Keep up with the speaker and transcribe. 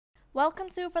Welcome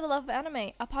to For the Love of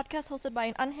Anime, a podcast hosted by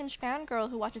an unhinged fangirl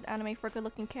who watches anime for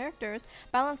good-looking characters,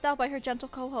 balanced out by her gentle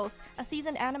co-host, a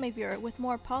seasoned anime viewer with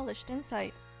more polished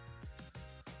insight.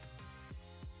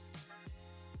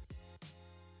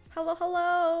 Hello,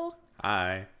 hello!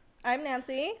 Hi, I'm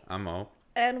Nancy, I'm Mo.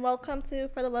 and welcome to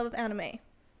For the Love of Anime.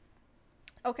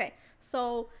 Okay,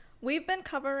 so we've been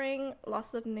covering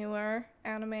lots of newer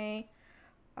anime.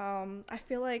 I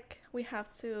feel like we have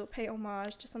to pay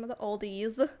homage to some of the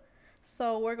oldies.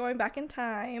 So we're going back in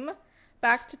time,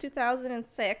 back to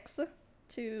 2006,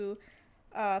 to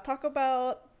talk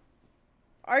about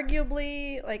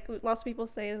arguably, like lots of people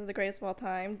say, this is the greatest of all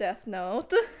time, Death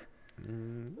Note.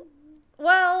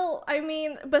 Well, I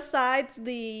mean, besides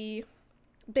the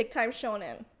big time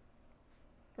shonen,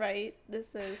 right?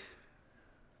 This is...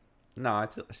 No, I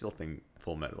still think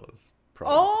Full Metal is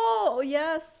probably. Oh,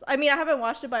 yes. I mean, I haven't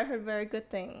watched it, but I heard very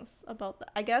good things about that.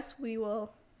 I guess we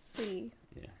will see.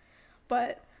 Yeah.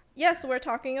 But yes, we're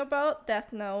talking about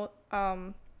Death Note.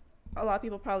 A lot of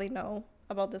people probably know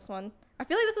about this one. I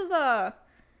feel like this is a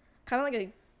kind of like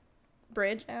a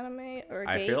bridge anime or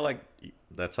I feel like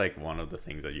that's like one of the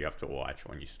things that you have to watch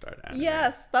when you start anime.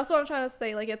 Yes, that's what I'm trying to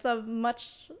say. Like it's a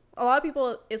lot of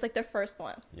people, it's like their first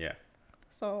one. Yeah.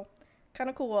 So kind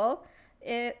of cool.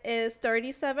 It is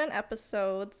 37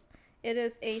 episodes. It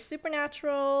is a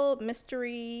supernatural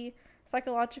mystery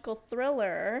psychological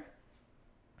thriller.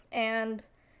 And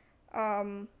it's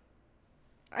on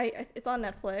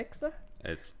Netflix.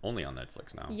 It's only on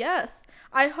Netflix now. Yes.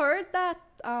 I heard that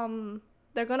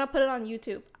they're going to put it on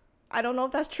YouTube. I don't know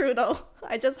if that's true though.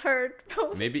 I just heard.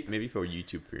 Maybe for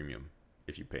YouTube Premium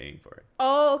if you're paying for it.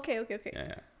 Oh, okay.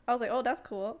 Yeah. I was like, oh, that's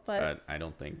cool, But I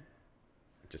don't think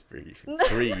just for YouTube.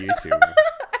 Free YouTube.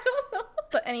 I don't know.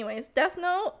 But anyways, Death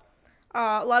Note.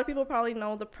 A lot of people probably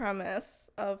know the premise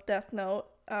of Death Note.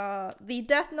 The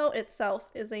Death Note itself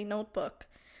is a notebook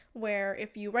where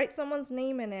if you write someone's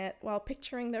name in it while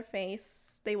picturing their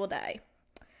face, they will die.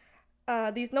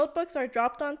 These notebooks are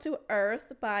dropped onto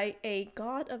Earth by a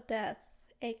god of death,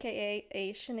 aka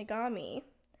a Shinigami.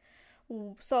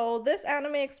 So this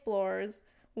anime explores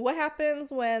what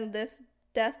happens when this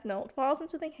Death Note falls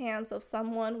into the hands of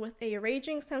someone with a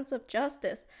raging sense of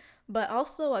justice, but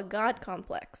also a god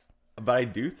complex. But I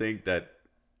do think that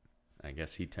I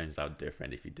guess he turns out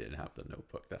different if he didn't have the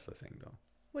notebook. That's the thing, though.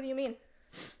 What do you mean?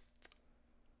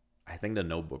 I think the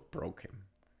notebook broke him.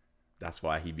 That's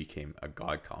why he became a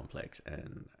god complex,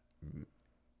 and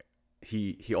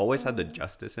he always had the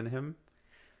justice in him,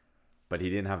 but he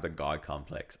didn't have the god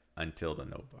complex until the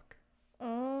notebook.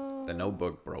 Oh. The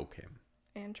notebook broke him.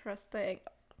 Interesting.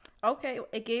 Okay,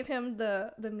 it gave him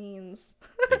the means.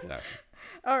 Exactly.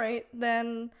 All right,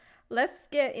 then let's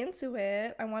get into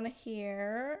it. I want to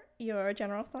hear your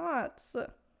general thoughts.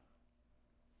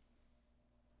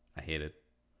 I hate it.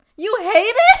 You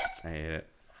hate it? I hate it.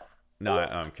 No,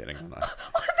 I'm kidding. I'm not. I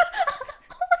was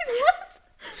like,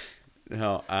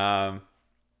 what? No,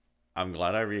 I'm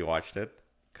glad I rewatched it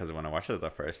because when I watched it the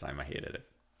first time, I hated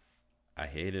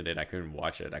it. I couldn't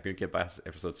watch it. I couldn't get past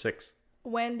episode 6.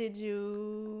 When did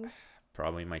you?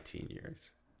 Probably my teen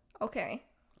years. Okay.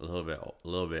 A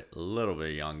little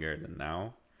bit younger than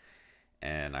now,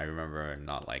 and I remember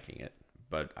not liking it.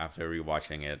 But after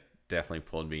rewatching it, definitely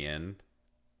pulled me in.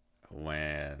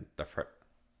 When the first,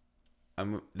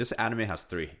 this anime has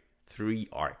three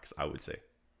arcs, I would say.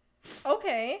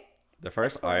 Okay. The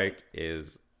first arc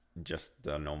is just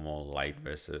the normal light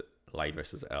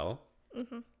versus L.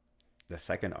 Mm-hmm. The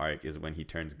second arc is when he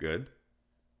turns good,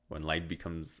 when light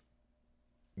becomes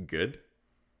good.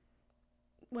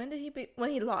 When he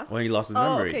lost? When he lost his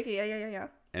memory. Oh, okay, yeah.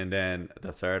 And then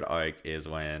the third arc is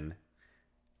when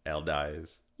L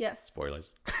dies. Yes.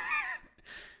 Spoilers.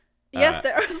 Yes,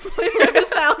 there are spoilers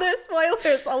now. There's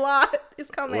spoilers. A lot is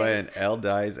coming. When L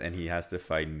dies and he has to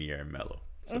fight Nier Mello.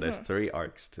 So there's 3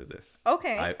 arcs to this.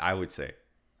 Okay. I would say.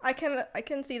 I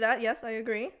can see that. Yes, I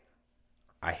agree.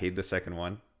 I hate the second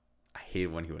one. I hate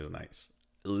when he was nice.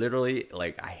 Literally,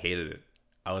 like, I hated it.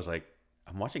 I was like,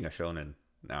 I'm watching a shonen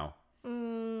now.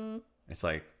 It's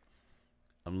like,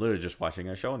 I'm literally just watching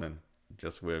a shonen.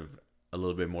 Just with a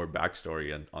little bit more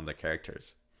backstory on the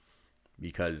characters.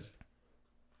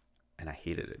 And I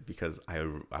hated it because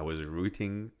I was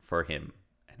rooting for him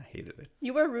and I hated it.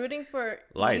 You were rooting for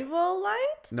Light. Evil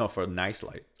Light? No, for nice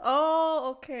Light.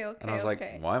 Oh, okay. And I was like,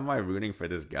 why am I rooting for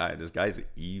this guy? This guy's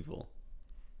evil.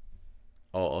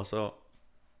 Oh, also,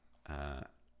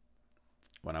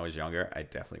 when I was younger, I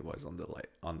definitely was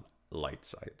on light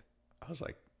side. I was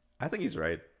like, I think he's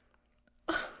right.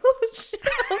 Oh shit.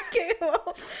 Okay,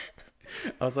 well.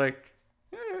 I was like,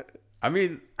 I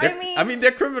mean,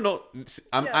 they're criminal.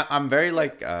 Yeah. I'm very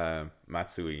like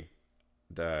Matsui,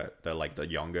 the like the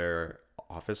younger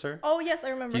officer. Oh yes, I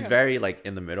remember. He's him. very like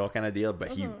in the middle kind of deal,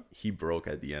 but he broke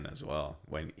at the end as well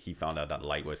when he found out that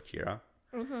Light was Kira.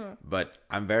 But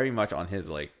I'm very much on his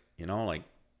like, like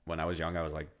when I was young, I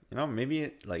was like,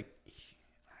 maybe like,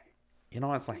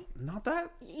 it's like not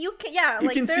that You can, yeah, you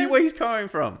like can see where he's coming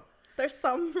from. There's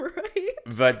some right.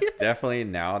 But definitely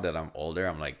now that I'm older,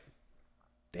 I'm like,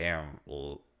 damn,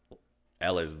 L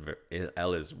is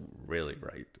really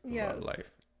right about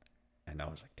life. And I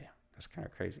was like, damn, that's kind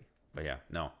of crazy. But yeah,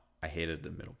 no, I hated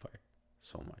the middle part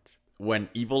so much. When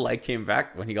Evil Light came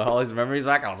back, when he got all his memories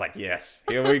back, I was like, yes,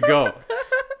 here we go.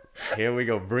 Here we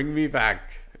go. Bring me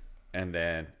back. And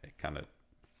then it kind of,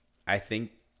 I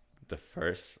think the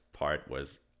first part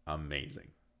was amazing.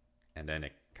 And then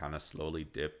it kind of slowly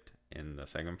dipped in the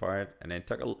second part. And then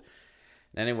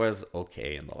then it was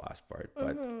okay in the last part.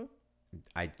 But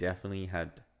I definitely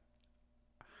had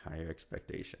higher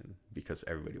expectation because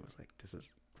everybody was like, this is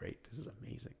great. This is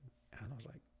amazing. And I was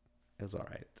like, it was all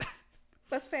right.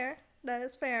 That's fair. That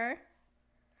is fair.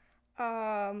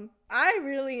 I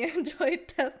really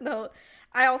enjoyed Death Note.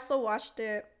 I also watched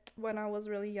it when I was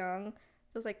really young.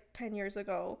 It was like 10 years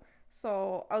ago.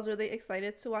 So I was really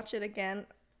excited to watch it again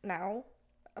now,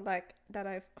 like that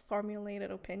I've formulated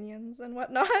opinions and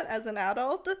whatnot as an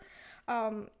adult.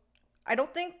 I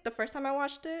don't think the first time I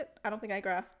watched it, I don't think I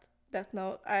grasped Death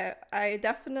Note. I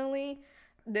definitely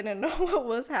didn't know what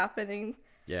was happening.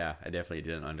 Yeah, I definitely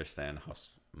didn't understand how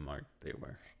smart they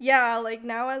were. Yeah, like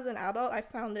now as an adult, I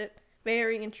found it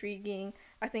very intriguing.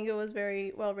 I think it was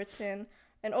very well written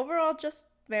and overall just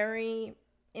very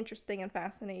interesting and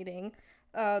fascinating.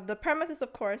 The premise is,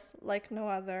 of course, like no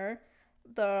other.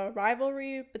 The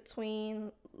rivalry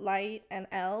between Light and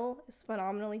L is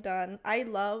phenomenally done. I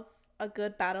love a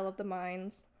good battle of the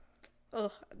minds.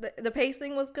 Ugh, the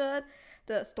pacing was good.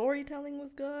 The storytelling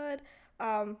was good.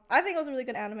 I think it was a really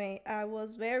good anime. I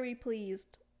was very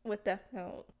pleased with Death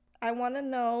Note. I want to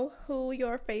know who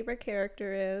your favorite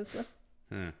character is.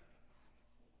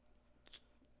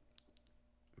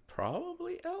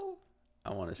 Probably L.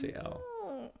 I want to say L.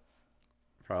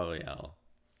 Probably L.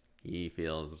 He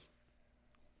feels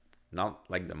not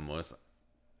like the most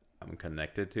I'm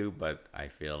connected to, but I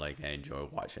feel like I enjoy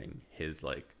watching his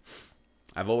like.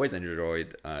 I've always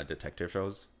enjoyed detective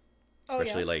shows,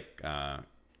 especially like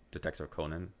Detective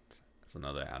Conan. It's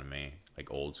another anime,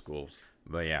 like old school.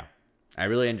 But yeah, I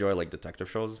really enjoy like detective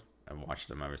shows. I've watched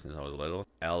them ever since I was little.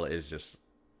 L is just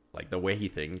like the way he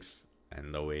thinks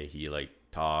and the way he like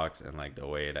talks and like the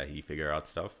way that he figure out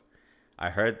stuff. I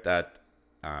heard that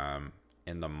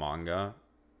in the manga,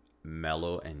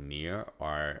 Mello and Nier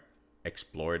are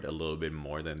explored a little bit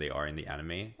more than they are in the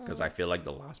anime because I feel like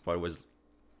the last part was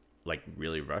like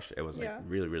really rushed. It was like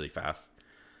really, really fast.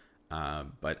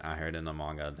 But I heard in the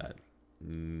manga that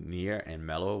Nier and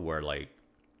Mello were like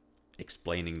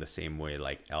explaining the same way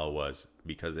like L was,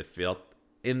 because it felt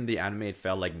in the anime it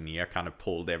felt like Nier kind of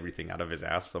pulled everything out of his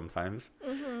ass sometimes.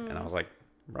 And I was like,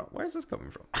 bro, where's this coming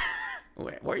from?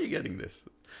 where are you getting this?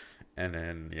 And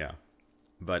then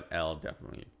but L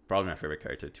definitely probably my favorite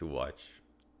character to watch.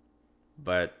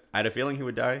 But I had a feeling he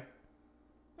would die.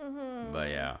 But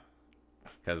yeah,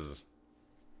 because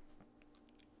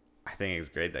I think it's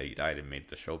great that he died. It made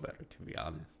the show better, to be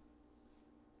honest.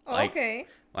 Okay.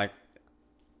 Like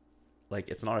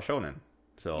it's not a shonen,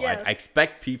 so Yes. I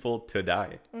expect people to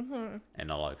die, and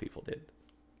a lot of people did.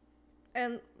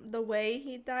 And the way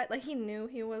he died, like he knew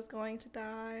he was going to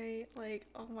die. Like,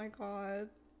 oh my god.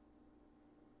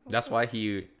 That's why I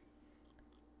don't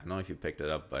know if you picked it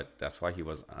up, but that's why he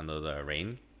was under the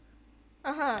rain.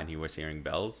 And he was hearing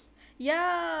bells.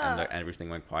 Yeah. And everything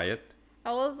went quiet.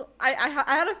 I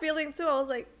had a feeling too. I was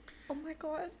like, oh my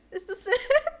god, is this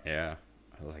it? Yeah.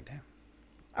 I was like, damn.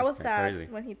 I was sad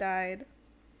crazy. when he died.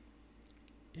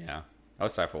 Yeah. I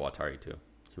was sad for Watari too.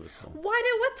 He was cool. Why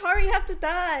did Watari have to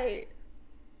die?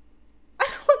 I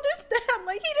don't understand.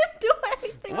 Like, he didn't do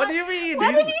anything. What do you mean?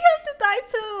 Why did he have to die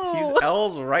too? He's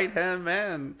L's right-hand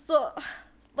man. So,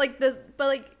 like this, but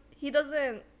like he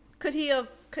doesn't. Could he have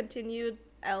continued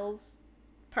L's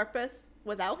purpose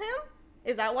without him?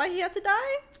 Is that why he had to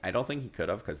die? I don't think he could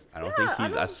have, because I don't think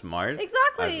he's as smart.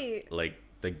 Exactly. As, like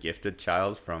the gifted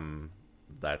child from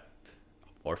that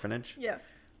orphanage. Yes.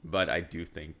 But I do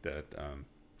think that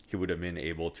he would have been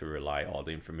able to rely all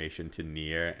the information to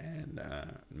Nier and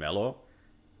Mello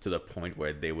to the point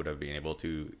where they would have been able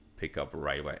to pick up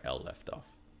right where L left off.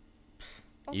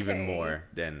 Okay. Even more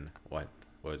than what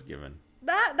was given.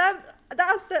 That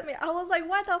upset me. I was like,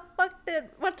 why the fuck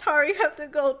did Watari have to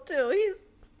go too? He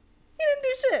didn't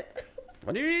do shit.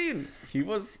 What do you mean? He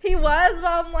was. He was,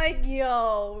 but I'm like,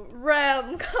 yo,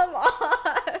 Rem, come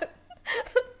on.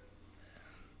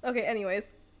 Okay, anyways.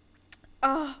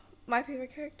 My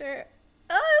favorite character.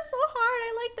 It's so hard.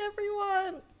 I liked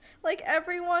everyone. Like,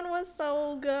 everyone was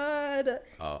so good.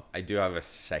 Oh, I do have a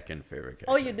second favorite character.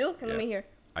 Oh, you do? Let me hear.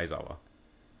 Aizawa.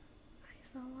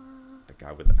 Aizawa. The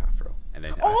guy with the afro. And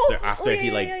then after he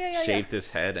shaved his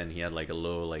head and he had like a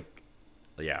little like.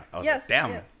 Yeah, I was like,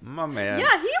 damn, my man.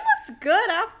 Yeah, he looked good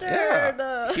after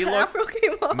the afro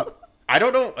came up. I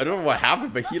don't know what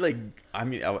happened, but he like, I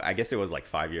mean, I guess it was like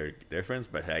 5-year difference,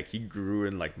 but like he grew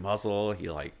in like muscle. He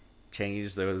like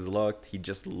changed his look. He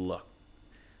just looked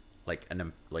like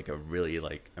a really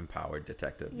like empowered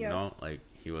detective. You know, like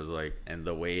he was like, and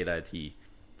the way that he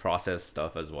processed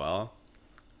stuff as well.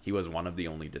 He was one of the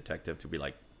only detective to be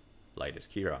like, light is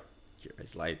Kira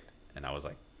is light, and I was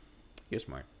like, you're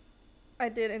smart. I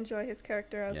did enjoy his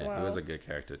character as well. Yeah, he was a good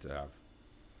character to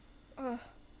have.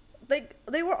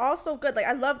 They were all so good. Like,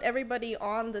 I loved everybody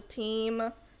on the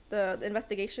team, the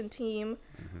investigation team.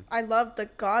 Mm-hmm. I loved the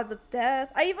Gods of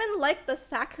Death. I even liked the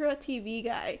Sakura TV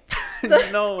guy.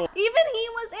 No. Even he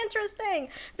was interesting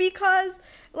because,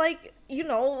 like, you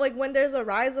know, like when there's a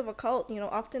rise of a cult, you know,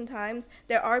 oftentimes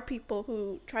there are people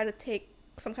who try to take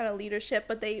some kind of leadership,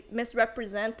 but they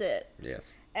misrepresent it.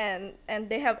 Yes. And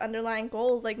they have underlying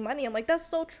goals like money. I'm like, that's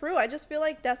so true. I just feel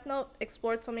like Death Note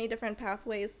explored so many different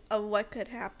pathways of what could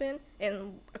happen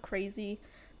in a crazy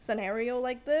scenario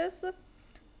like this.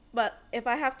 But if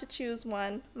I have to choose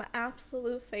one, my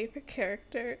absolute favorite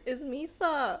character is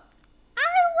Misa. I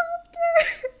loved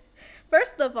her.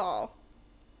 First of all,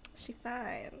 she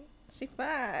fine.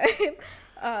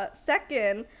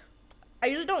 Second, I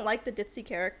usually don't like the ditzy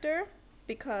character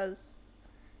because...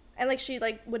 And, like, she,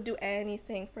 like, would do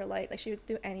anything for light. Like, she would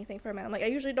do anything for a man. I'm like, I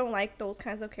usually don't like those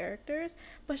kinds of characters.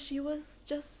 But she was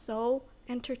just so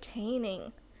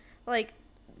entertaining. Like,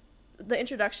 the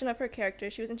introduction of her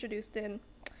character, she was introduced in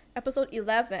episode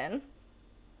 11.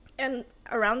 And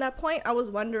around that point, I was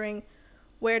wondering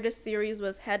where this series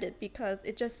was headed. Because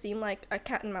it just seemed like a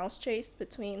cat and mouse chase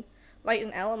between Light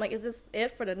and Elle. I'm like, is this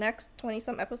it for the next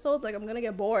 20-some episodes? Like, I'm going to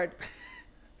get bored.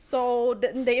 So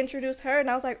they introduced her, and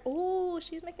I was like, oh,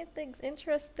 she's making things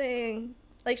interesting.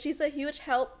 Like, she's a huge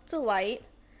help to Light,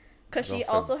 because she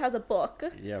also has a book.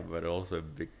 Yeah, but also a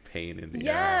big pain in the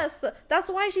ass. Yes, that's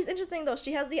why she's interesting, though.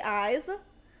 She has the eyes,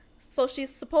 so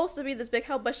she's supposed to be this big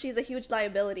help, but she's a huge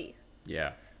liability.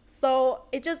 Yeah. So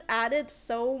it just added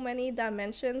so many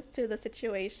dimensions to the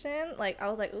situation. Like, I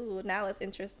was like, ooh, now it's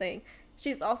interesting.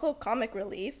 She's also comic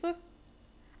relief.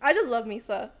 I just love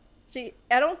Misa.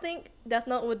 I don't think Death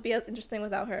Note would be as interesting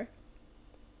without her.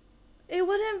 It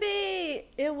wouldn't be.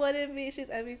 She's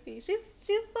MVP. She's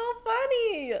so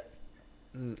funny.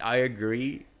 I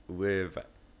agree with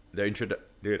the intro.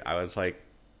 Dude, I was like,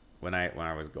 when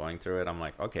I was going through it, I'm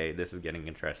like, okay, this is getting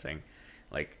interesting.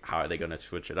 Like, how are they gonna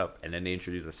switch it up? And then they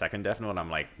introduced the second Death Note, and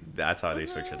I'm like, that's how they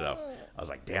switch it up. I was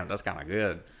like, damn, that's kind of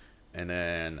good. And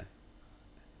then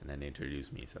they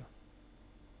introduced Misa.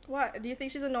 What? Do you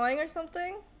think she's annoying or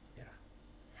something?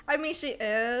 I mean, she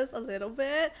is a little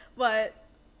bit, but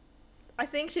I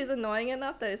think she's annoying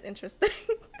enough that it's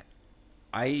interesting.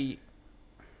 I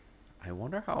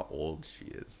wonder how old she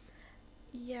is.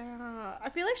 Yeah, I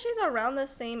feel like she's around the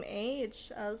same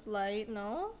age as Light,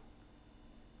 no?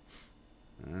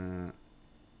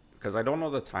 Because I don't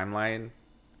know the timeline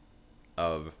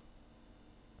of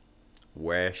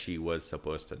where she was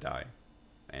supposed to die,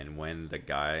 and when the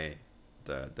guy,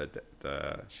 the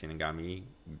Shinigami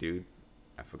dude.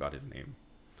 I forgot his name.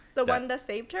 The one that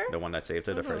saved her? The one that saved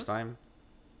her the first time?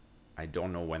 I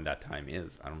don't know when that time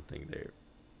is. I don't think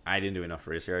I didn't do enough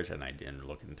research and I didn't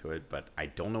look into it, but I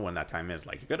don't know when that time is.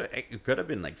 Like, it could have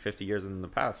been like 50 years in the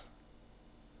past.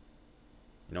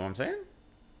 You know what I'm saying?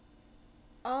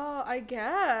 Oh, I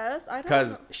guess. I don't know.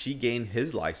 Because she gained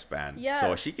his lifespan. Yes.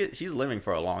 So she's living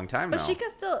for a long time now. But she can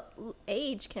still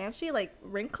age, can't she? Like,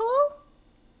 wrinkle?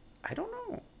 I don't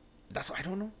know. That's what I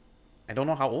don't know. I don't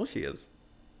know how old she is.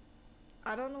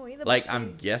 I don't know either. Like,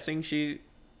 I'm guessing she's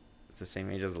the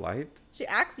same age as Light. She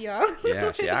acts young.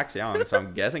 Yeah, she acts young. So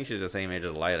I'm guessing she's the same age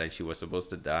as Light. Like, she was supposed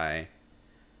to die.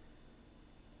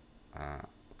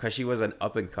 Because she was an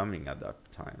up-and-coming at that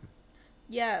time.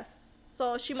 Yes.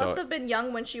 So she must have been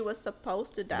young when she was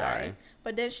supposed to die.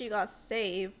 But then she got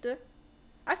saved.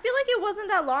 I feel like it wasn't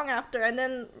that long after. And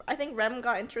then I think Rem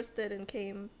got interested and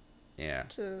came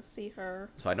to see her.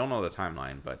 So I don't know the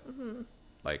timeline, but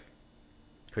like...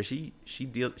 Because she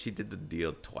did the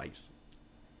deal twice.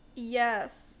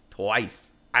 Yes. Twice.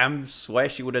 I swear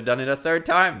she would have done it a 3rd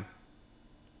time.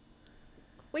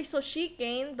 Wait, so she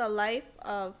gained the life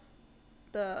of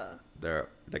The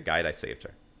guy that saved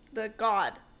her. The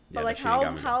god. Yeah, But like the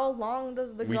Shinigami god. how long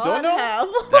does the We god don't know. have?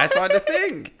 That's not the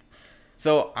thing.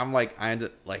 So I'm like, I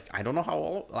don't know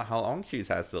how long she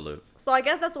has to live. So I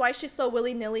guess that's why she's so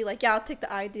willy nilly. Like, yeah, I'll take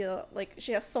the idea. Like,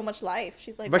 she has so much life.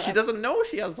 She's like, But she doesn't know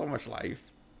she has so much life.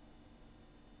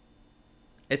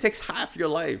 It takes half your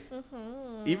life.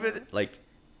 Mm-hmm. Even like,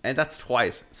 and that's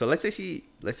twice. So let's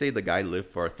say the guy lived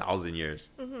for 1,000 years.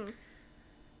 Mm-hmm.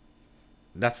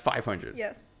 That's 500.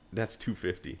 Yes. That's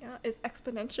 250. Yeah, it's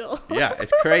exponential. Yeah,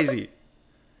 it's crazy.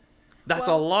 That's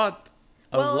a lot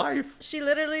of life. She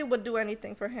literally would do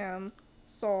anything for him.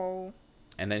 So.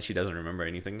 And then she doesn't remember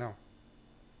anything now.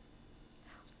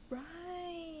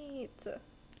 Right.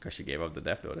 Because she gave up the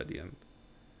Death Note at the end.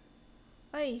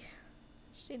 Ay,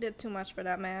 she did too much for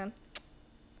that man.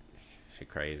 She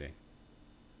crazy.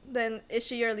 Then is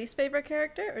she your least favorite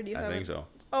character, or do you have? I think so.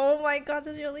 Oh my god,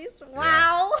 is your least?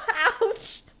 Wow,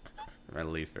 ouch. My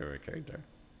least favorite character.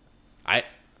 I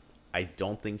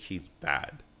don't think she's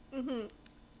bad. Mm-hmm.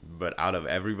 But out of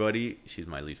everybody, she's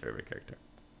my least favorite character.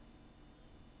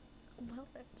 Well,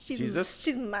 then, she's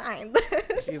mine.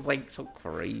 She's like so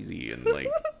crazy and like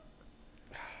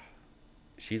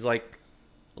she's like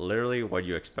literally what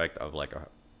you expect of like a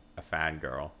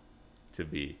fangirl to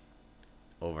be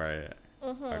over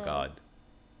a god.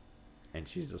 And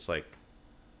she's just like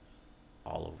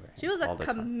all over him. She was a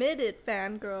committed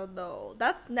fangirl though.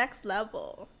 That's next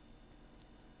level.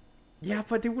 Yeah,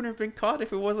 but they wouldn't have been caught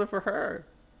if it wasn't for her.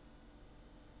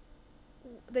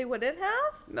 They wouldn't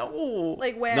have? No.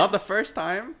 Like when? Not the first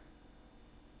time.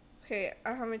 Okay,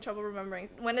 I'm having trouble remembering.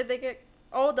 When did they get...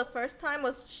 Oh, the first time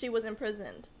she was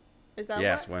imprisoned. Is that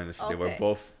yes, what? when they were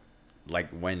both... Like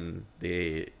when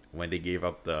they gave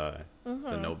up the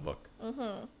notebook.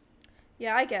 Mm-hmm.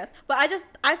 Yeah, I guess. But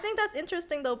I think that's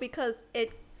interesting though because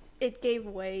it gave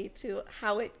way to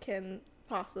how it can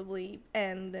possibly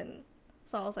end, and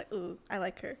so I was like, ooh, I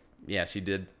like her. Yeah, she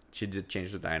did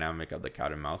change the dynamic of the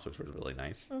cat and mouse, which was really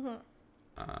nice.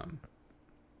 Mm-hmm.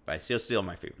 But it's still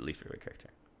my least favorite character.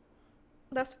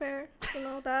 That's fair. You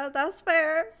know, that's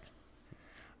fair.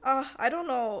 I don't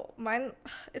know. Mine,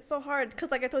 it's so hard because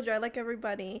like I told you, I like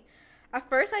everybody. At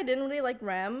first, I didn't really like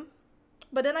Rem,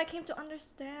 but then I came to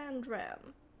understand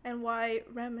Rem and why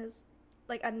Rem is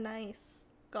like a nice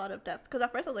god of death. Because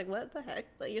at first I was like, what the heck?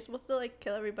 Like, you're supposed to like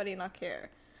kill everybody and not care.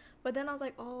 But then I was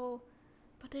like, oh,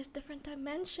 but there's different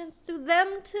dimensions to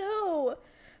them too.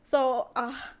 So,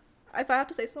 if I have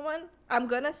to say someone, I'm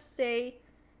gonna say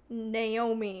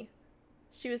Naomi.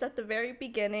 She was at the very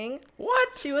beginning.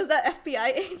 What? She was that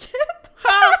FBI agent.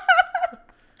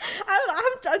 I don't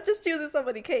know. I'm just choosing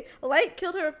somebody. Okay, Light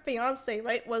killed her fiance,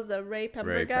 right? Was the Ray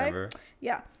Pember guy? Pember.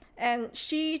 Yeah. And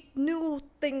she knew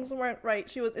things weren't right.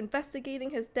 She was investigating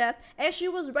his death, and she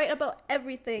was right about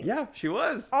everything. Yeah, she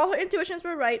was. All her intuitions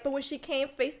were right, but when she came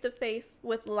face to face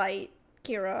with Light,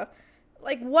 Kira,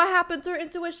 like, what happened to her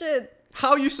intuition?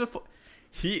 How you suppose?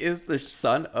 He is the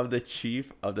son of the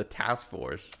chief of the task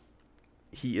force.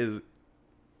 He is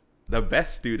the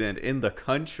best student in the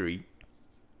country.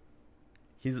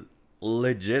 He's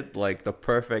legit like the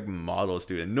perfect model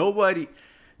student. Nobody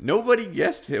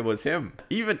guessed it was him.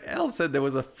 Even Elle said there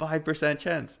was a 5%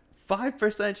 chance.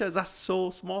 5% chance. That's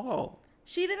so small.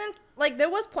 She didn't, like, there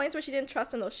was points where she didn't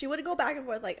trust him, though. She would go back and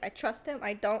forth, like, I trust him,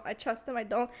 I don't, I trust him, I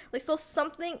don't. Like, so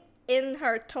something in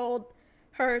her told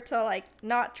her to, like,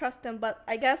 not trust him, but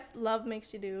I guess love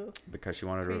makes you do. Because she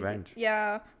wanted crazy. Revenge.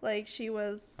 Yeah, like, she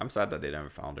was. I'm sad that they never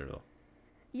found her, though.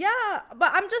 Yeah,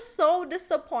 but I'm just so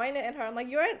disappointed in her. I'm like,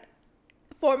 you're a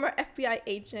former FBI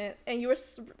agent, and you were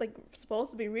like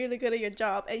supposed to be really good at your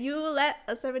job, and you let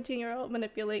a 17-year-old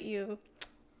manipulate you.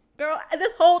 Girl,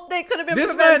 this whole thing could have been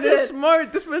prevented. This man is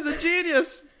smart. This man's a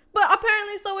genius. But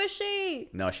apparently so is she.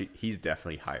 No, he's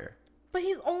definitely higher. But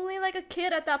he's only like a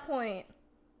kid at that point.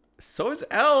 So is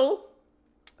Elle.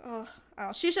 Oh,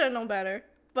 she should have known better.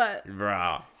 But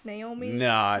Bruh. Naomi,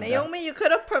 you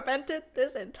could have prevented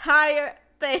this entire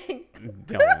thing.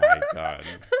 Oh my god.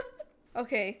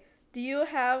 Okay. Do you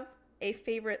have a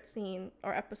favorite scene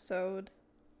or episode?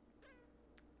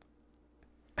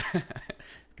 Kind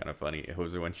of funny. It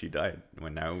was when she died.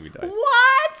 When Naomi died.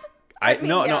 What?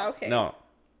 No.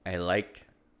 I like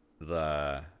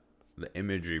the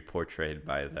imagery portrayed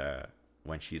by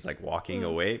when she's like walking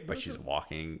away, but she's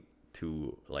walking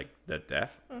to like the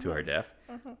death, to her death.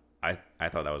 I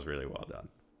thought that was really well done,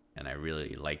 and I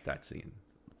really liked that scene.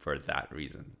 For that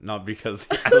reason, not because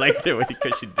I liked it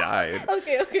because she died.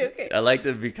 Okay. I liked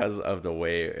it because of the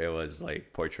way it was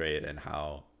like portrayed and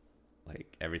how like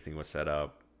everything was set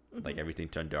up, like everything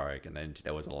turned dark, and then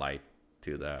there was a light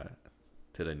to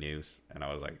the news, and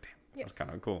I was like, damn, that's kind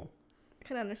of cool. I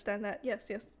can understand that. Yes,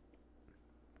 yes.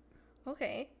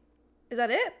 Okay. Is that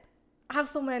it? I have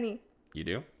so many. You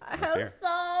do? I have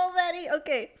so many.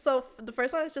 Okay, so the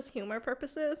first one is just humor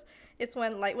purposes. It's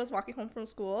when Light was walking home from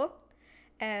school,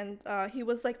 and he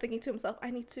was like thinking to himself,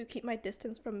 I need to keep my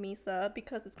distance from Misa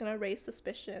because it's gonna raise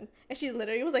suspicion. And she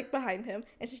literally was like behind him,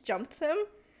 and she jumped him,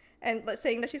 and like,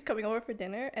 saying that she's coming over for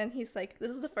dinner. And he's like,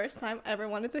 this is the first time I ever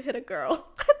wanted to hit a girl.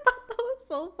 I thought that was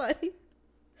so funny.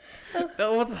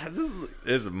 This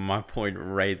is my point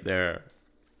right there.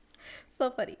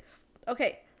 So funny.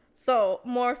 Okay, so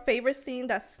more favorite scene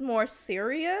that's more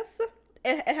serious.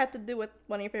 It had to do with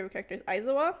one of your favorite characters,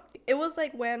 Aizawa. It was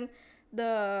like when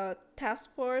the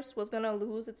task force was gonna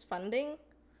lose its funding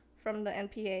from the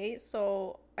NPA.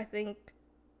 So I think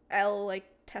L like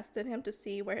tested him to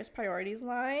see where his priorities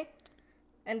lie,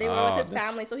 and they were with his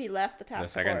family, so he left the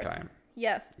task force. The second time.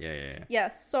 Yes. Yeah.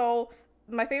 Yes. So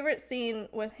my favorite scene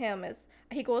with him is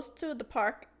he goes to the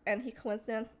park and he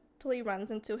coincidentally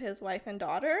runs into his wife and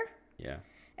daughter. Yeah.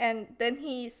 And then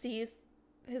he sees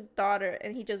his daughter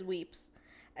and he just weeps.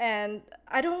 And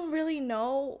I don't really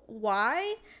know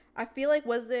why. I feel like,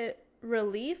 was it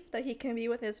relief that he can be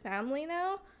with his family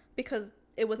now? Because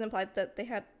it was implied that they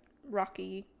had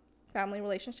rocky family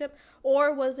relationship.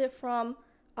 Or was it from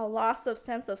a loss of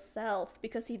sense of self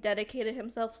because he dedicated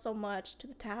himself so much to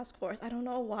the task force? I don't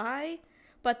know why.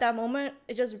 But that moment,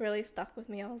 it just really stuck with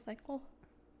me. I was like, oh.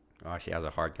 Oh, she has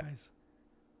a heart, guys.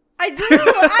 I do!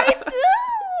 I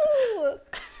do!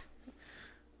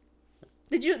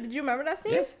 Did you remember that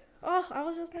scene? Yes. Oh, I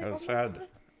was just like, it was sad. God.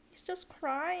 He's just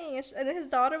crying. And then his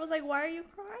daughter was like, why are you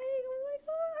crying? I'm like,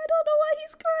 oh, I don't know why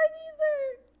he's crying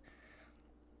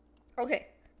either. Okay.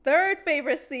 Third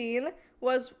favorite scene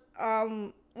was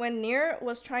when Nier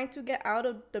was trying to get out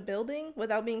of the building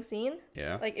without being seen.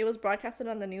 Yeah. Like, it was broadcasted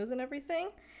on the news and everything.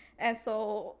 And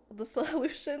so the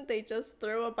solution, they just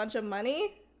threw a bunch of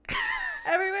money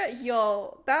everywhere.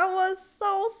 Yo, that was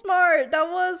so smart. That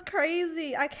was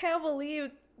crazy. I can't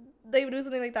believe they would do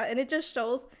something like that. And it just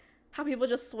shows how people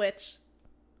just switch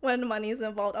when money is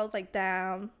involved. I was like,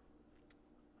 damn.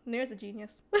 Nier's a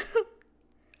genius.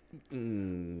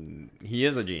 He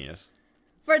is a genius.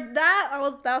 For that, I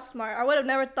was that smart. I would have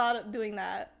never thought of doing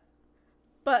that.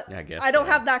 But yeah, I don't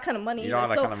have that kind of money. You don't have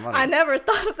that kind of money. I never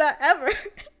thought of that ever.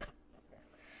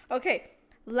 Okay,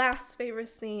 last favorite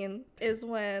scene is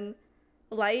when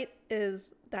Light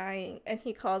is dying and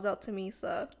he calls out to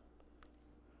Misa.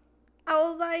 I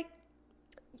was like,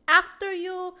 after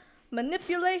you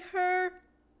manipulate her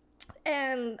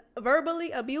and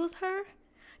verbally abuse her,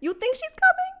 you think she's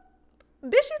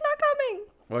coming? Bitch, she's not coming.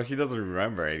 Well, she doesn't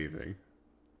remember anything.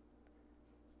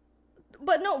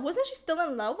 But no, wasn't she still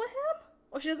in love with him?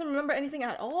 Or she doesn't remember anything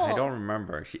at all? I don't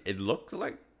remember. It looked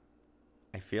like...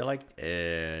 I feel like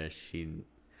she...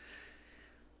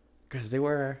 Because they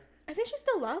were... I think she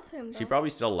still loved him, though. She probably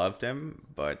still loved him,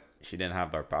 but she didn't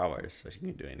have their powers, so she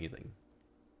couldn't do anything.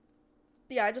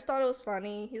 Yeah, I just thought it was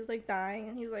funny. He's like dying,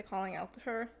 and he's like calling out to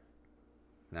her.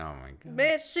 Oh my god.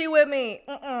 Bitch, she with me.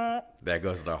 There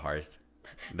goes the heart.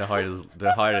 The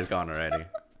heart is gone already.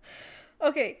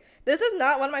 Okay, this is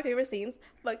not one of my favorite scenes,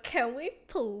 but can we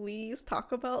please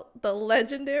talk about the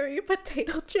legendary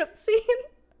potato chip scene?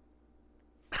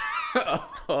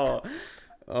 I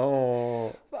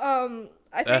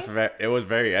think it was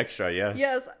very extra, yes.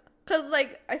 Yes, because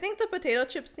like I think the potato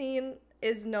chip scene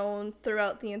is known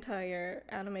throughout the entire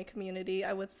anime community.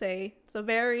 I would say it's a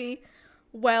very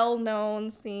well-known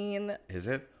scene. Is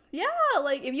it? Yeah,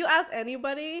 like if you ask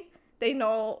anybody, they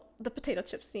know the potato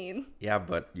chip scene. Yeah,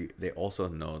 but they also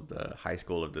know the High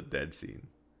School of the Dead scene.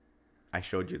 I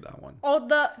showed you that one. Oh,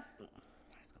 the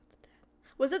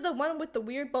was it the one with the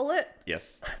weird bullet?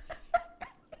 Yes.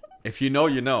 If you know,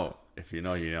 you know. If you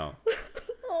know, you know.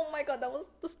 Oh my god, that was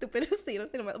the stupidest scene I've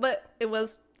seen in my life. But it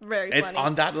was very funny. It's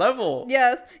on that level.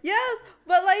 Yes,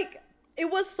 but like it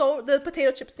was so the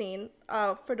potato chip scene.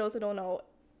 For those who don't know,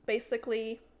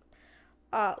 basically,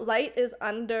 Light is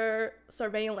under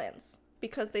surveillance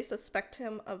because they suspect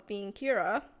him of being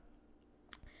Kira.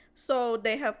 So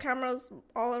they have cameras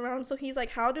all around. So he's like,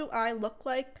 how do I look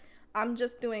like I'm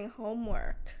just doing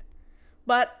homework,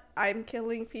 but I'm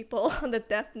killing people on the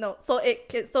death note? So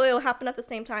it'll happen at the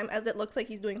same time as it looks like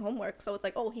he's doing homework. So it's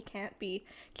like, oh, he can't be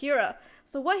Kira.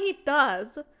 So what he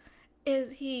does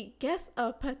is he gets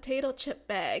a potato chip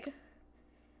bag.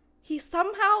 He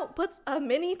somehow puts a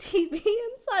mini TV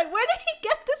inside. Where did he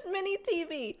get this mini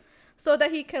TV? So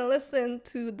that he can listen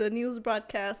to the news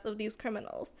broadcast of these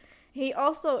criminals. He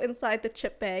also, inside the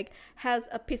chip bag, has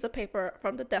a piece of paper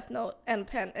from the Death Note and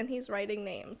pen, and he's writing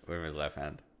names. With his left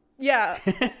hand. Yeah.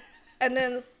 And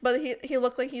then, but he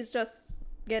looked like he's just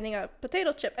getting a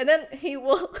potato chip, and then he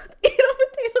will eat a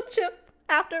potato chip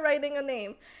after writing a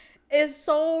name. It's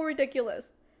so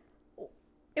ridiculous.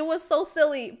 It was so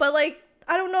silly, but like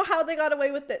I don't know how they got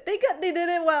away with it. They did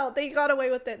it well. They got away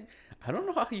with it. I don't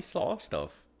know how he saw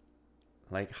stuff.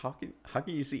 Like how can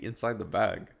you see inside the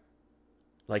bag?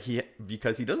 Like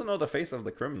because he doesn't know the face of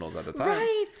the criminals at the time.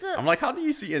 Right. I'm like, how do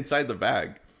you see inside the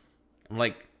bag? I'm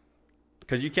like,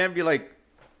 because you can't be like,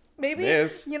 maybe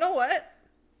this. You know what?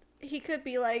 He could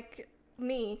be like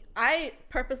me. I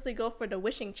purposely go for the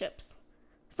wishing chips.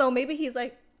 So maybe he's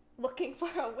like looking for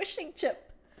a wishing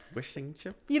chip. Wishing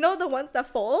chip? You know the ones that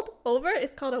fold over?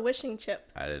 It's called a wishing chip.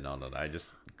 I didn't know that. I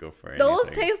just go for anything. Those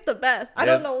taste the best. I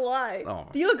don't know why. Oh.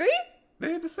 Do you agree?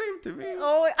 They're the same to me.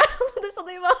 Oh, I don't know. There's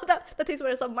something about that tastes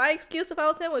weird. So my excuse if I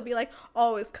was him would be like,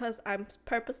 oh, it's because I'm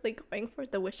purposely going for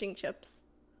the wishing chips.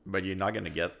 But you're not going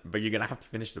to but you're going to have to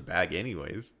finish the bag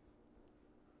anyways.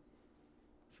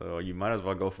 So you might as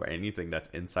well go for anything that's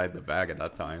inside the bag at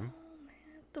that time.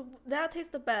 Oh, man. That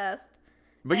tastes the best.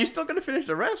 But you're still going to finish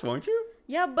the rest, won't you?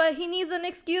 Yeah, but he needs an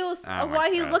excuse Oh of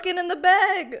why he's looking in the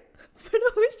bag for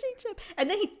the wishing chip. And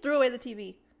then he threw away the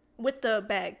TV with the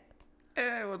bag.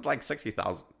 It was like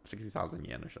 60,000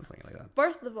 yen or something like that.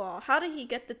 First of all, how did he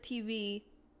get the TV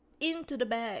into the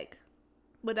bag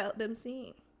without them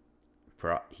seeing?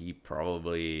 He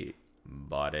probably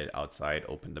bought it outside,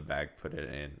 opened the bag, put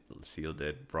it in, sealed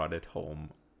it, brought it home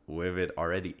with it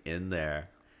already in there,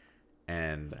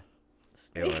 and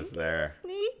it was there.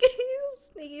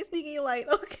 Sneaky light.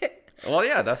 Okay. Well,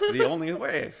 yeah, that's the only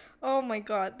way. Oh my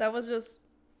god, it was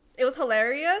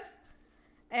hilarious.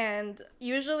 And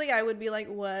usually I would be like,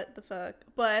 what the fuck?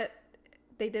 But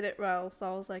they did it well,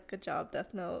 so I was like, good job,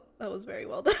 Death Note. That was very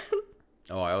well done.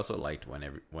 Oh, I also liked when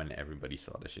everybody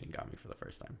saw the Shinigami for the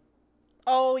first time.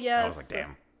 Oh, yes. I was like,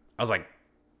 damn. I was like,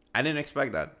 I didn't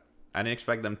expect that. I didn't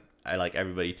expect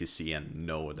everybody to see and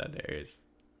know that there is.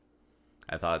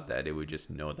 I thought that it would just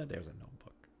know that there's a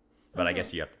notebook. But I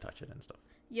guess you have to touch it and stuff.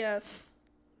 Yes.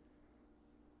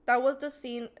 That was the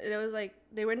scene. It was like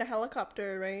they were in a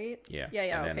helicopter, right? Yeah.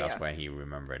 Yeah. And then that's when he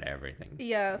remembered everything.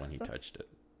 Yes. When he touched it.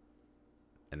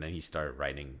 And then he started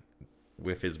writing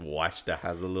with his watch that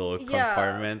has a little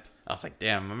compartment. I was like,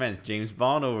 damn, my man's James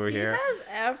Bond over here. He has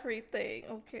everything.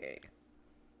 Okay.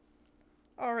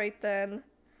 All right, then.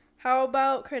 How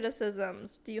about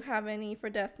criticisms? Do you have any for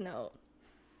Death Note?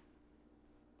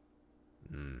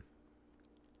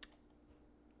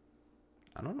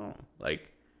 I don't know.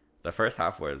 Like, the first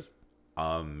half was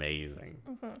amazing.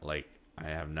 Like, I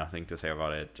have nothing to say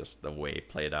about it. Just the way it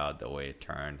played out, the way it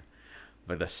turned.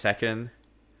 But the second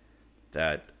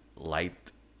that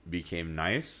light became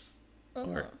nice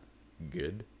or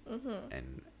good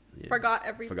and Forgot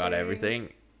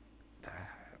everything.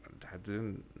 That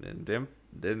didn't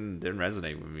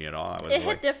resonate with me at all. It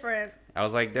hit different. I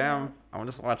was like, damn, I'm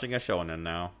just watching a shonen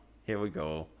now. Here we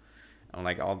go. I'm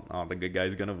like, all the good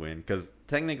guys gonna win, because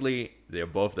technically they're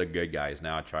both the good guys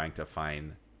now, trying to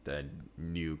find the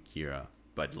new Kira,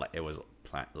 but it was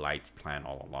Light's plan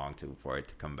all along for it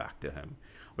to come back to him,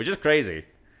 which is crazy.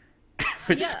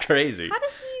 Is crazy. How did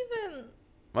he even?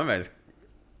 My man,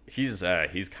 he's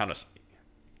kind of,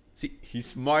 see, he's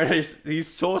smart. He's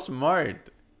so smart.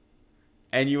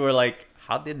 And you were like,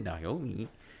 how did Naomi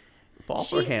fall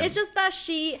for him? It's just that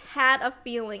she had a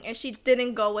feeling and she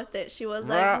didn't go with it. She was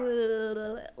like,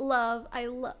 love,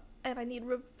 and I need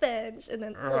revenge. And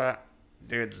then,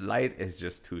 dude, Light is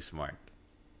just too smart.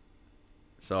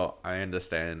 So I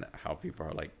understand how people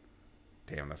are like,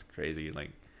 damn, that's crazy.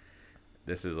 Like,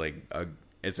 this is like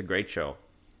it's a great show,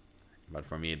 but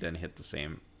for me, it didn't hit the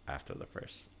same after the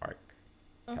first arc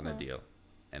kind of deal.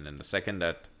 And then the second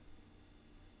that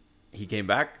he came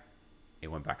back, it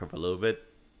went back up a little bit,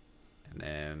 and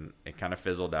then it kind of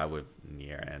fizzled out with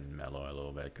Nier and Mello a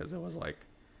little bit, because it was like,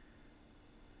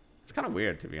 it's kind of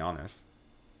weird, to be honest.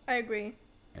 I agree.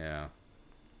 Yeah.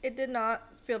 It did not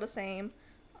feel the same.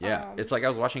 Yeah, it's like I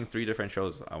was watching 3 different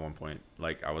shows at one point.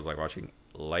 Like, I was like watching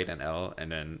Light and L,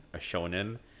 and then a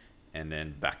shonen, and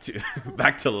then back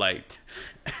to Light.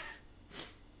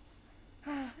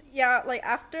 Yeah, like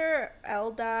after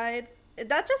L died,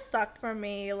 that just sucked for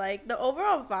me. Like, the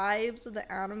overall vibes of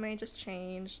the anime just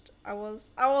changed. I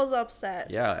was upset.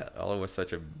 Yeah, L was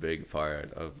such a big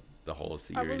part of the whole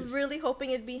series. I was really hoping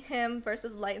it'd be him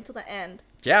versus Light until the end.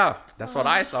 Yeah, that's what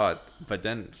I thought. But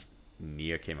then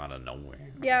Nier came out of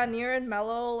nowhere. Yeah, Nier and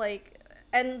Mello, like,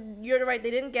 and you're right,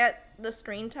 they didn't get the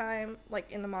screen time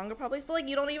like in the manga probably. So like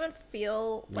you don't even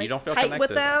feel like tight connected with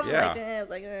them. Yeah. Like it's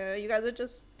like you guys are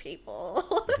just people.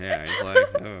 Yeah, it's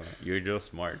like, oh, you're just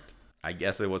smart. I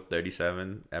guess it was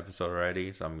 37 episodes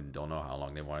already, so I don't know how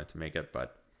long they wanted to make it,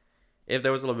 but if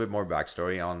there was a little bit more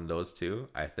backstory on those two,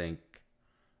 I think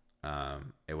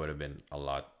it would have been a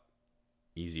lot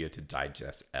easier to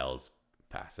digest L's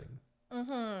passing.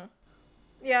 Mm-hmm.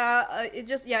 Yeah, it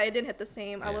didn't hit the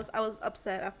same. Yeah. I was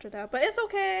upset after that, but it's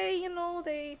okay. You know,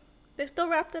 they still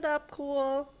wrapped it up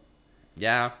cool.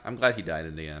 Yeah, I'm glad he died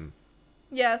in the end.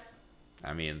 Yes.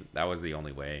 I mean, that was the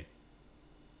only way.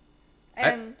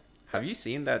 And have you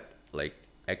seen that like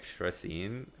extra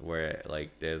scene where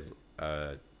like there's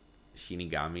a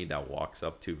Shinigami that walks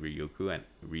up to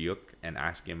Ryuk and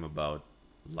asks him about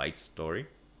Light's story?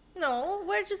 no,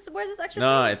 where's this extra?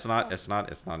 No, scene? it's not. It's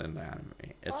not. It's not in the anime.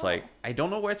 It's Oh. like I don't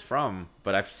know where it's from,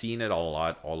 but I've seen it a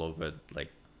lot all over,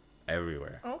 like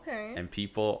everywhere. Okay. And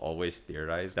people always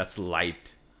theorize that's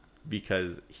Light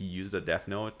because he used a Death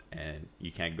Note and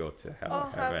you can't go to hell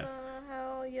or heaven.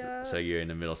 Hell yes. So you're in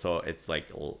the middle. So it's like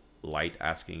Light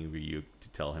asking Ryuk to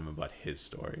tell him about his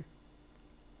story.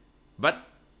 But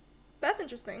That's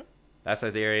interesting. that's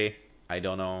a theory. I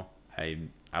don't know. I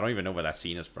don't even know where that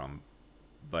scene is from,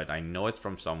 but I know it's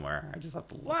from somewhere. I just have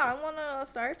to look. Wow, I wanna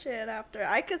search it after.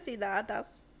 I could see that.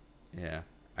 That's Yeah,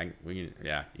 you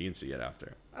can see it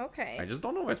after. okay. I just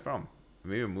don't know where it's from.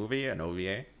 Maybe a movie, an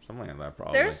OVA, something like that.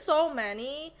 Probably. There's so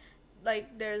many.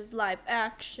 Like there's live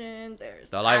action.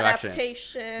 There's The live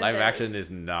adaptation. Live action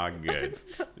is not good.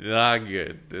 Not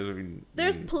good.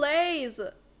 There's plays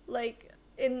like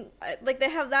they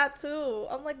have that too.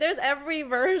 I'm like, there's every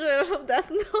version of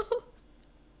Death Note.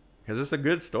 Because it's a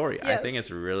good story. Yes. I think it's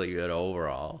really good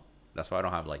overall. That's why I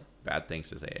don't have like bad things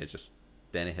to say. It's just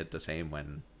then it hit the same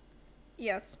when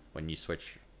Yes, you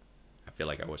switch. I feel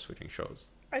like I was switching shows.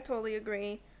 I totally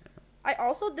agree. I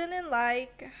also didn't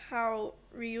like how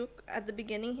Ryuk at the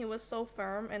beginning he was so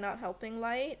firm and not helping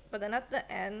Light, but then at the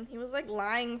end he was like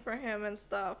lying for him and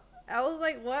stuff. I was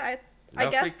like, what? I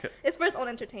That's guess because it's for his own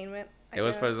entertainment. I it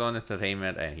was guess. for his own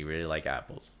entertainment, and he really liked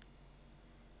apples.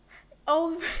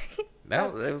 Oh, right.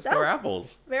 It was that for was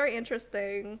apples. very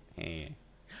interesting. Hey,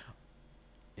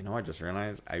 you know, I just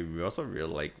realized I also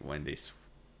really like when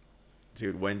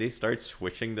when they start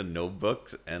switching the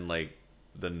notebooks and like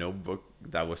the notebook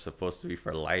that was supposed to be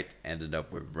for Light ended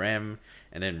up with Rem,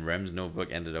 and then Rem's notebook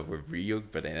ended up with Ryuk,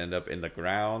 but it ended up in the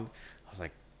ground. I was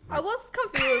like, I was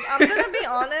confused. I'm gonna be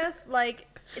honest. Like,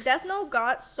 Death Note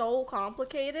got so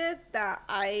complicated that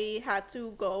I had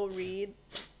to go read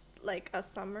like a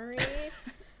summary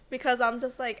because I'm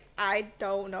just like, I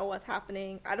don't know what's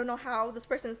happening. I don't know how this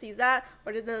person sees that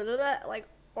or like,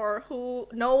 or who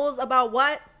knows about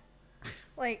what.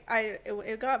 Like,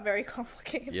 it got very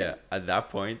complicated. yeah. At that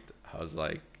point,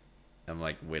 I'm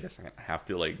like, wait a second, I have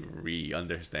to like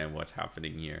understand what's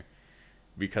happening here,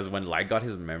 because when Light got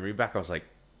his memory back, I was like,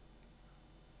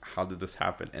 how did this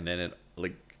happen? And then it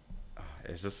like,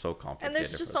 it's just so complicated. And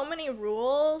there's just so many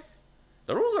rules.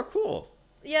 The rules are cool.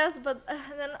 Yes, but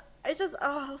then I just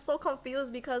I was so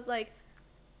confused because like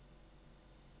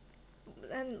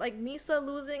Misa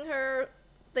losing her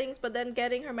things but then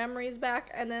getting her memories back,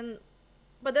 and then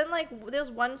like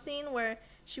there's one scene where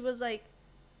she was like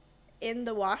in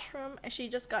the washroom and she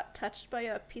just got touched by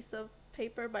a piece of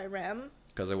paper by Rem.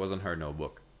 Because it wasn't her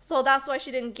notebook. So that's why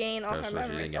she didn't gain all her That's why she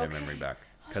memories. didn't get her memory back.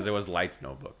 Because it was Light's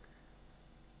notebook.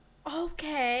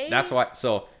 Okay. That's why.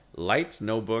 So Light's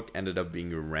notebook ended up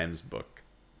being Rem's book,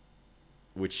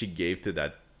 which she gave to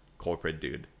that corporate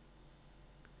dude.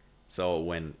 So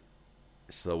when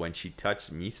she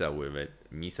touched Misa with it,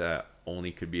 Misa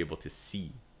only could be able to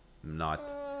see, not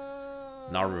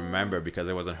remember, because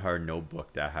it wasn't her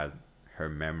notebook that had her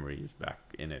memories back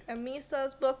in it. And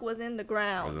Misa's book was in the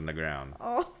ground. It was in the ground.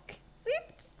 Oh, okay.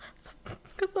 See,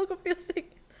 so confusing.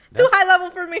 Too high level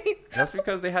for me. That's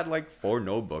because they had like 4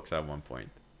 notebooks at one point.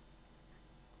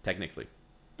 Technically.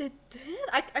 They did?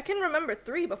 I can remember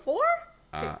 3 before?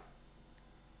 Okay.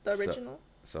 The original?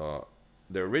 So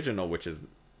the original, which is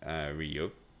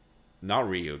Ryuk. Not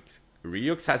Ryuk's.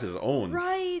 Ryuk's has his own.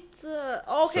 Right.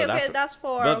 Okay, that's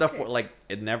 4. But okay. like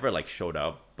it never like showed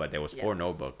up, but there was 4 Yes.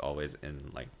 notebook always in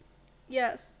like.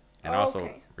 Yes. And I also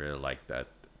really like that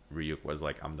Ryuk was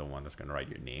like, I'm the one that's gonna write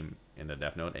your name in the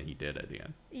Death Note, and he did at the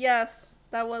end. Yes,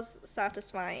 that was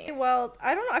satisfying. Well,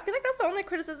 I don't know. I feel like that's the only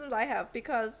criticisms I have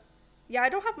because I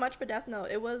don't have much for Death Note.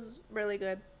 It was really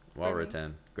good. Well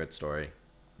written, good story.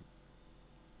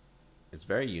 It's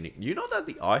very unique. You know that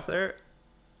the author,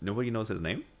 nobody knows his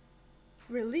name?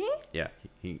 Really? Yeah,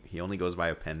 he only goes by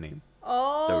a pen name.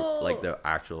 Oh. The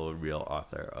actual real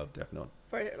author of Death Note.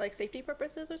 For like safety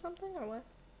purposes or something or what?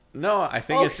 No, I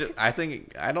think it's just. I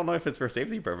don't know if it's for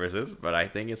safety purposes, but I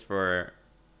think it's for.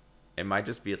 It might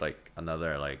just be like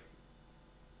another like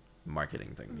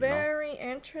marketing thing. Very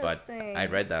interesting. But I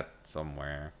read that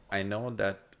somewhere. I know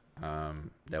that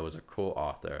There was a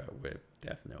co-author with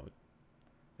Death Note.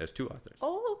 There's two authors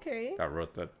Oh, okay. that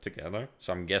wrote that together.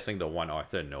 So I'm guessing the one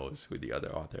author knows who the other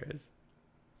author is.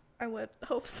 I would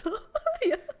hope so.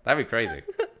 Yeah. That'd be crazy.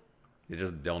 You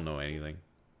just don't know anything.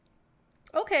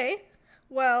 Okay.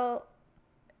 Well,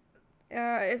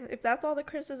 if that's all the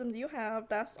criticisms you have,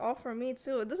 that's all for me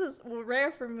too. This is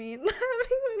rare for me, not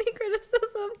having many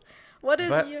criticisms. What is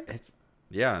But your?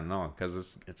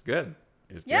 because it's good.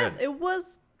 It's Yes, good. it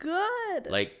was good.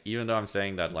 Like, even though I'm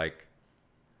saying that, like,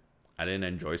 I didn't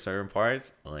enjoy certain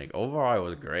parts, like, overall it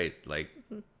was great. Like,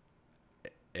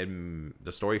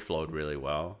 the story flowed really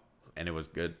well, and it was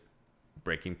good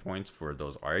breaking points for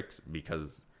those arcs,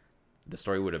 because the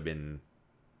story would have been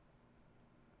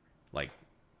like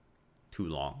too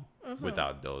long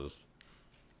without those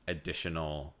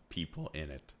additional people in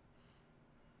it.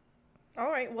 All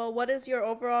right. Well, what is your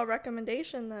overall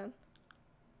recommendation then?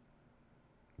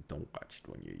 Don't watch it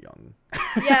when you're young.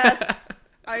 Yes,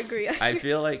 I agree. I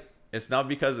feel like it's not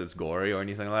because it's gory or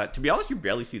anything like that. To be honest, you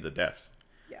barely see the deaths.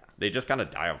 Yeah. They just kind of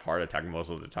die of heart attack most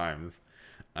of the times.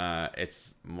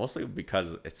 It's mostly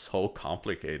because it's so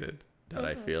complicated that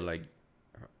I feel like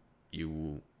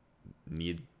you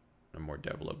need a more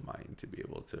developed mind to be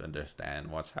able to understand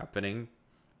what's happening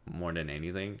more than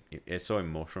anything. It's so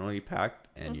emotionally packed,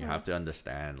 and you have to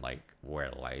understand like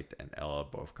where Light and Ella are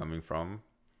both coming from.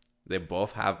 They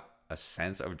both have a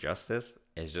sense of justice.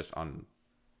 It's just on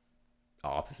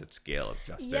opposite scale of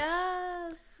justice.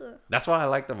 Yes. That's what I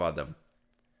liked about them.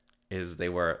 Is they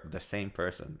were the same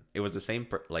person. It was the same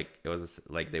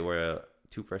they were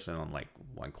two person on like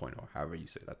one coin, or however you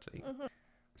say that thing.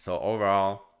 So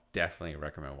overall, definitely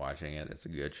recommend watching it. It's a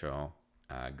good show,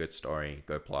 good story,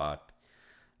 good plot,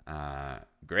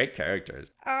 great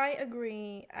characters. I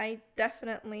agree. I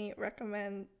definitely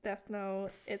recommend Death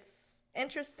Note. It's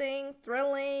interesting,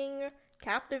 thrilling,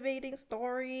 captivating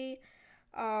story.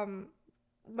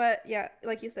 But yeah,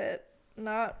 like you said,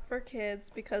 not for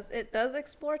kids, because it does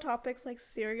explore topics like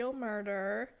serial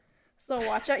murder. So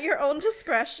watch at your own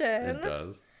discretion. It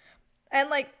does. And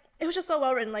like, it was just so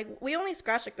well written. Like, we only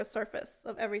scratched like the surface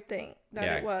of everything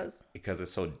that it was. Because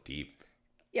it's so deep.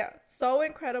 Yeah, so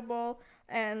incredible.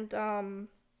 And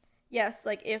yes,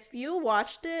 like if you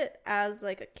watched it as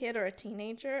like a kid or a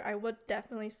teenager, I would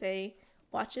definitely say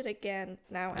watch it again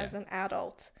now as an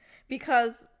adult,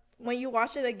 because when you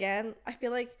watch it again, I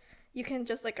feel like you can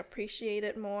just like appreciate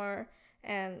it more.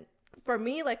 And for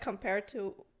me, like compared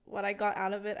to what I got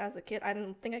out of it as a kid, I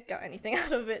didn't think I got anything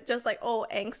out of it. Just like, oh,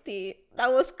 angsty,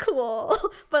 that was cool.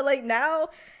 But like now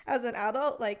as an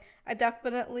adult, like I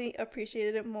definitely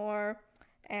appreciated it more.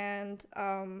 And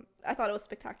I thought it was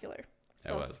spectacular.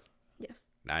 So, It was. Yes.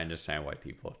 I understand why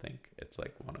people think it's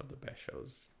like one of the best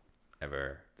shows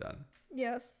ever done.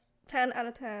 Yes. 10 out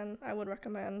of 10, I would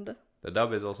recommend. The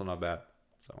dub is also not bad.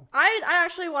 So I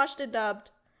actually watched it dubbed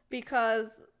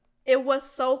because it was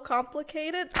so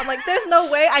complicated. I'm like, there's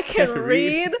no way I can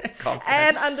read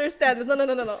and understand this.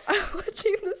 No. I'm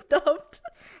watching this dubbed.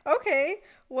 Okay.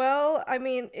 Well, I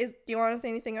mean, do you want to say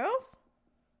anything else?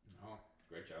 No,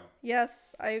 great job.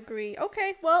 Yes, I agree.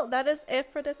 Okay, well, that is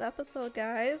it for this episode,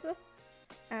 guys.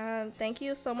 And thank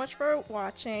you so much for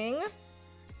watching.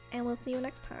 And we'll see you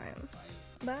next time.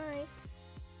 Bye. Bye.